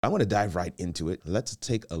I want to dive right into it. Let's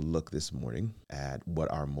take a look this morning at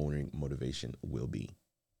what our morning motivation will be.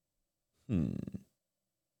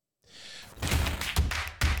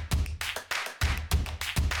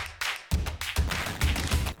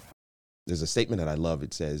 There's a statement that I love.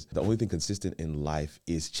 It says, the only thing consistent in life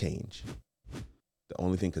is change. The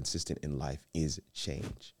only thing consistent in life is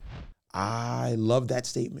change. I love that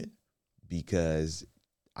statement because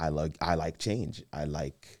I like change. I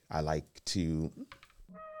like to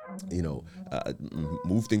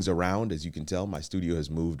move things around. As you can tell, my studio has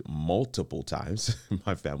moved multiple times.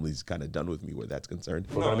 My family's kind of done with me where that's concerned.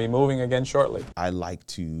 We're going to be moving again shortly. I like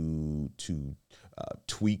to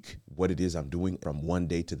tweak what it is I'm doing from one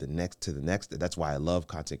day to the next. That's why I love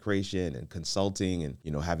content creation and consulting and,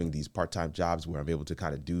 having these part-time jobs where I'm able to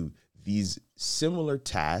kind of do these similar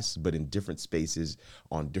tasks, but in different spaces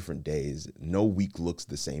on different days. No week looks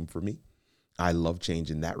the same for me. I love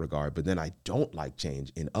change in that regard, but then I don't like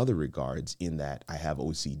change in other regards, in that I have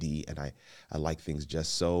OCD and I like things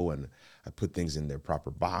just so, and I put things in their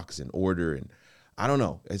proper box and order, and I don't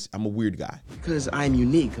know. I'm a weird guy. Because I'm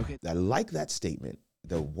unique, okay? I like that statement.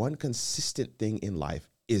 The one consistent thing in life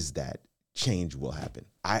is that change will happen.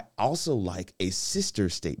 I also like a sister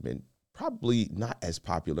statement, probably not as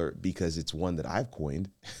popular because it's one that I've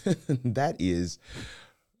coined. That is,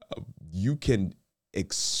 you can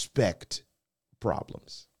expect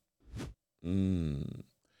problems.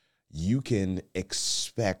 You can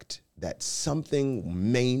expect that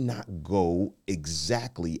something may not go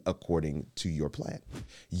exactly according to your plan.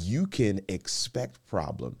 You can expect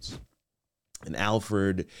problems. And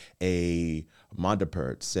Alfred A.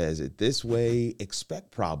 Mondapert says it this way: expect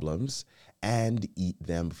problems and eat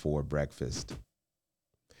them for breakfast.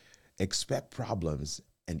 Expect problems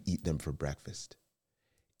and eat them for breakfast.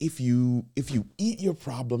 If you eat your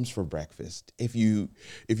problems for breakfast, if you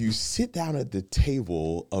sit down at the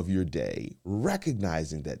table of your day,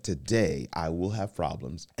 recognizing that today I will have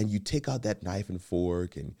problems, and you take out that knife and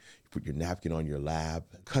fork and you put your napkin on your lap,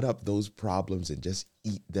 cut up those problems and just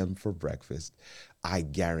eat them for breakfast, I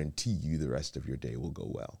guarantee you the rest of your day will go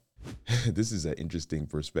well. This is an interesting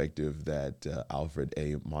perspective that Alfred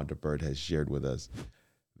A. Mondapert has shared with us,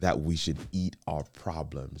 that we should eat our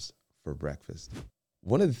problems for breakfast.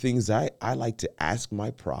 One of the things I like to ask my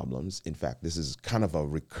problems, in fact, this is kind of a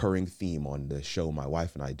recurring theme on the show my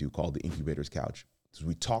wife and I do called The Incubator's Couch. So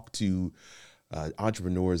we talk to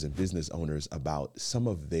entrepreneurs and business owners about some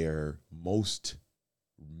of their most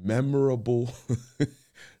memorable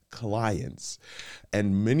clients.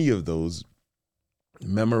 And many of those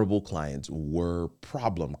memorable clients were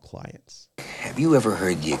problem clients. Have you ever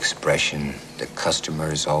heard the expression, the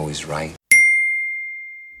customer is always right?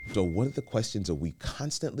 So one of the questions that we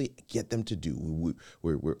constantly get them to do,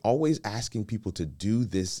 we're always asking people to do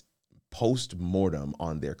this post-mortem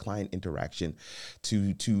on their client interaction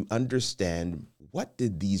to understand, what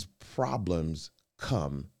did these problems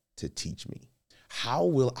come to teach me? How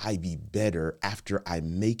will I be better after I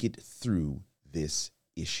make it through this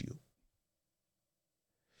issue?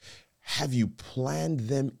 Have you planned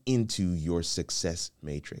them into your success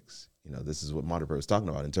matrix? This is what Mondapert was talking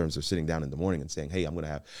about in terms of sitting down in the morning and saying, hey, I'm going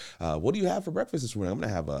to have, what do you have for breakfast this morning? I'm going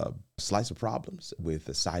to have a slice of problems with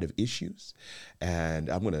a side of issues. And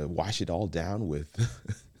I'm going to wash it all down with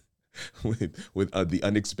the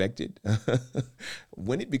unexpected.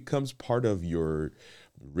 When it becomes part of your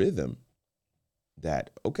rhythm that,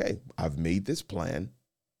 okay, I've made this plan,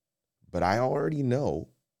 but I already know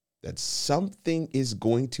that something is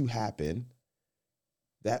going to happen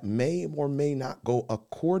that may or may not go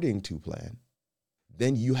according to plan,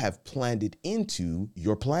 then you have planned it into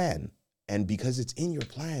your plan. And because it's in your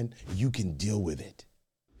plan, you can deal with it.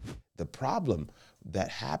 The problem that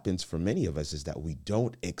happens for many of us is that we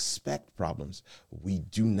don't expect problems. We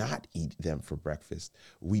do not eat them for breakfast.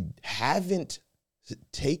 We haven't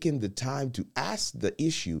taken the time to ask the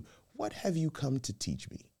issue, what have you come to teach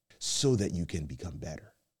me, so that you can become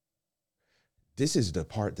better? This is the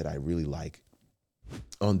part that I really like.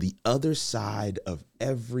 On the other side of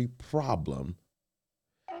every problem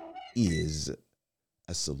is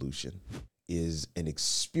a solution, is an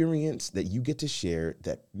experience that you get to share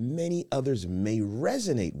that many others may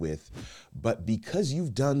resonate with, but because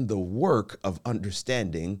you've done the work of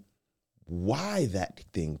understanding why that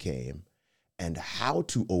thing came and how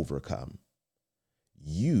to overcome,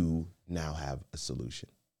 you now have a solution.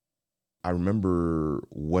 I remember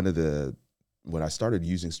when I started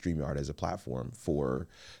using StreamYard as a platform for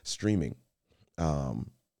streaming,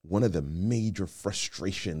 one of the major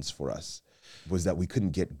frustrations for us was that we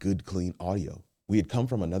couldn't get good, clean audio. We had come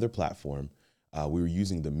from another platform we were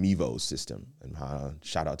using the Mevo system, and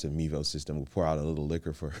shout out to Mevo system. We'll pour out a little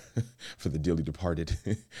liquor for for the dearly departed.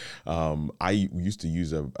 I used to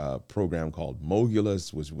use a program called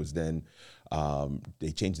Mogulus, which was then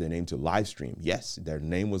they changed their name to Livestream. Yes, their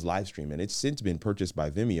name was Livestream, and it's since been purchased by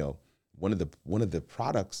Vimeo. One of the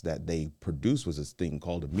products that they produced was this thing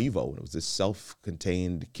called a Mevo, and it was this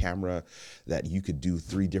self-contained camera that you could do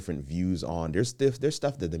 3 different views on. There's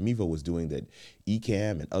stuff that the Mevo was doing that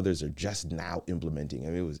Ecamm and others are just now implementing.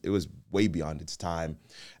 I mean, it was way beyond its time,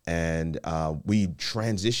 and we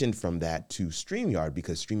transitioned from that to StreamYard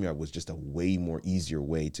because StreamYard was just a way more easier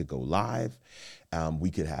way to go live.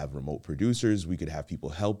 We could have remote producers, we could have people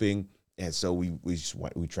helping. And so we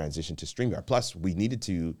transitioned to StreamYard. Plus, we needed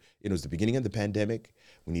to, it was the beginning of the pandemic.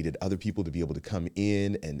 We needed other people to be able to come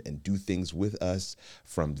in and do things with us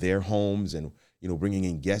from their homes. And, bringing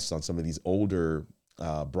in guests on some of these older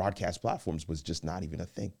broadcast platforms was just not even a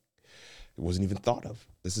thing. It wasn't even thought of.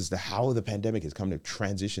 This is how the pandemic has come to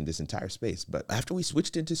transition this entire space. But after we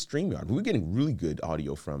switched into StreamYard, we were getting really good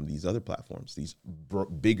audio from these other platforms, these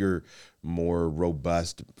bigger, more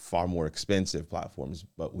robust, far more expensive platforms.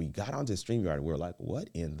 But we got onto StreamYard and we were like, what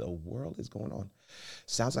in the world is going on?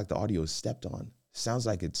 Sounds like the audio is stepped on. Sounds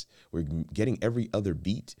like we're getting every other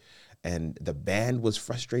beat. And the band was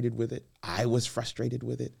frustrated with it. I was frustrated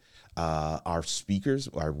with it. Our speakers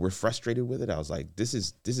were frustrated with it. I was like, this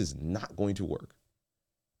is not going to work.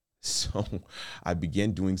 So I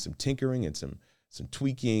began doing some tinkering and some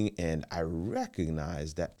tweaking, and I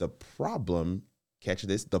recognized that the problem, catch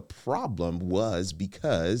this, the problem was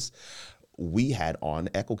because we had on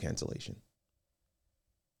echo cancellation.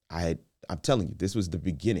 I'm telling you, this was the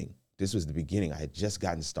beginning. I had just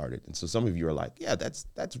gotten started. And so some of you are like, yeah, that's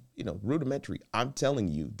rudimentary. I'm telling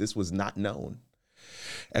you, this was not known.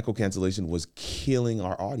 Echo cancellation was killing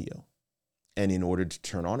our audio. And in order to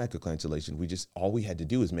turn on echo cancellation, all we had to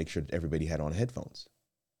do is make sure that everybody had on headphones.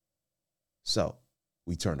 So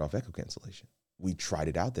we turned off echo cancellation. We tried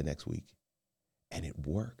it out the next week and it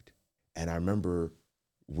worked. And I remember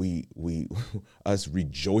us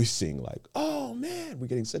rejoicing like, oh man, we're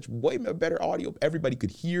getting such way better audio. Everybody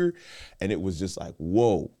could hear. And it was just like,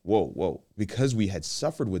 whoa. Because we had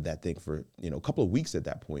suffered with that thing for, a couple of weeks at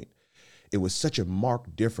that point. It was such a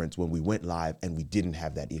marked difference when we went live and we didn't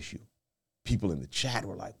have that issue. People in the chat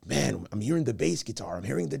were like, man, I'm hearing the bass guitar. I'm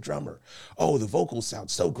hearing the drummer. Oh, the vocals sound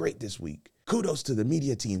so great this week. Kudos to the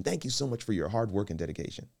media team. Thank you so much for your hard work and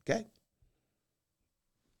dedication. Okay.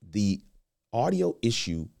 The audio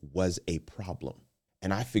issue was a problem.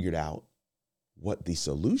 And I figured out what the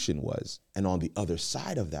solution was. And on the other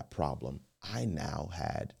side of that problem, I now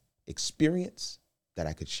had experience that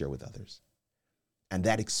I could share with others. And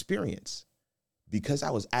that experience, because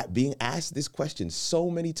I was being asked this question so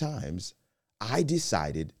many times, I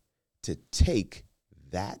decided to take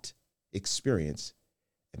that experience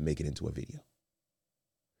and make it into a video.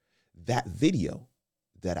 That video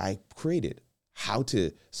that I created, how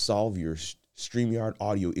to solve your StreamYard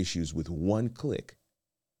audio issues with one click,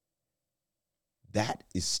 that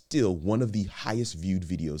is still one of the highest viewed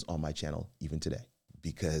videos on my channel even today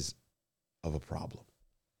because of a problem.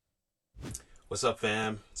 What's up,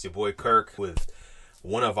 fam? It's your boy Kirk with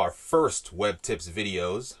one of our first web tips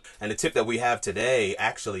videos. And the tip that we have today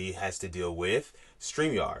actually has to deal with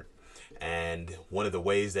StreamYard and one of the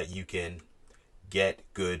ways that you can get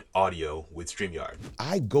good audio with StreamYard.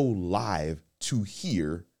 I go live to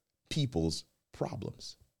hear people's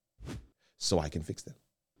problems so I can fix them.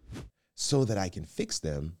 So that I can fix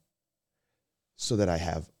them so that I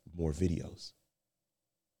have more videos.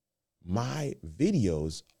 My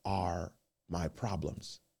videos are my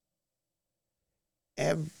problems.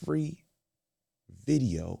 Every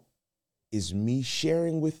video is me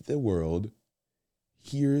sharing with the world,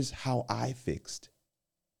 here's how I fixed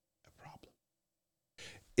a problem.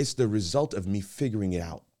 It's the result of me figuring it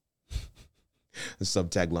out. The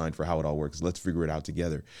subtagline for how it all works. Let's figure it out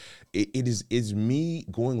together. It is me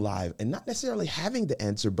going live and not necessarily having the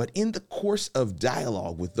answer, but in the course of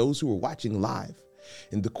dialogue with those who are watching live,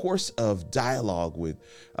 in the course of dialogue with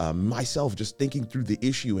myself, just thinking through the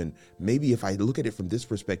issue. And maybe if I look at it from this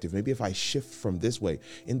perspective, maybe if I shift from this way,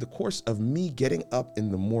 in the course of me getting up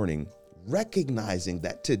in the morning, recognizing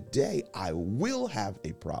that today I will have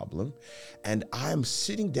a problem and I'm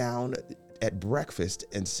sitting down at breakfast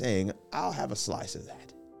and saying, I'll have a slice of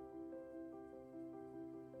that.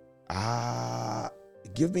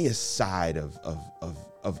 Give me a side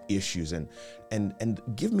of issues and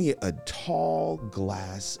give me a tall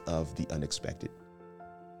glass of the unexpected.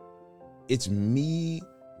 It's me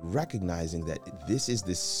recognizing that this is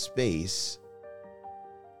the space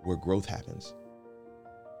where growth happens.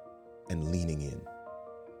 and leaning in.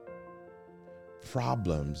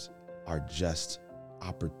 Problems are just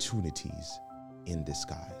opportunities in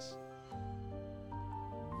disguise.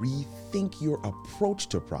 Rethink your approach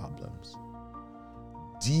to problems.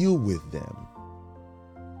 Deal with them.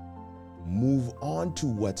 Move on to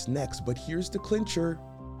what's next. But here's the clincher.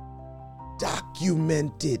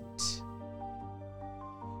 Document it.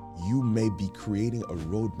 You may be creating a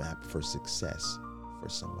roadmap for success for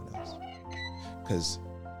someone else. Because,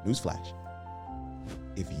 newsflash,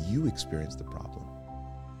 if you experience the problem,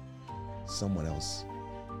 someone else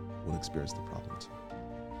will experience the problem too.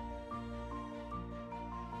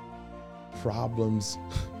 Problems,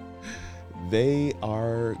 they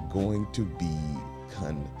are going to be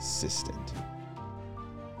consistent.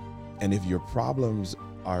 And if your problems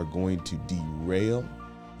are going to derail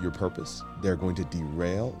your purpose, they're going to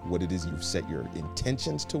derail what it is you've set your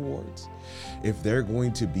intentions towards. If they're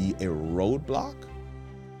going to be a roadblock,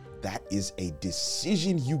 that is a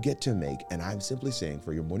decision you get to make. And I'm simply saying,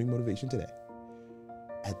 for your morning motivation today,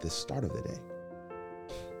 at the start of the day,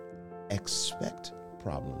 expect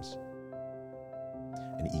problems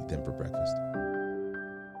and eat them for breakfast.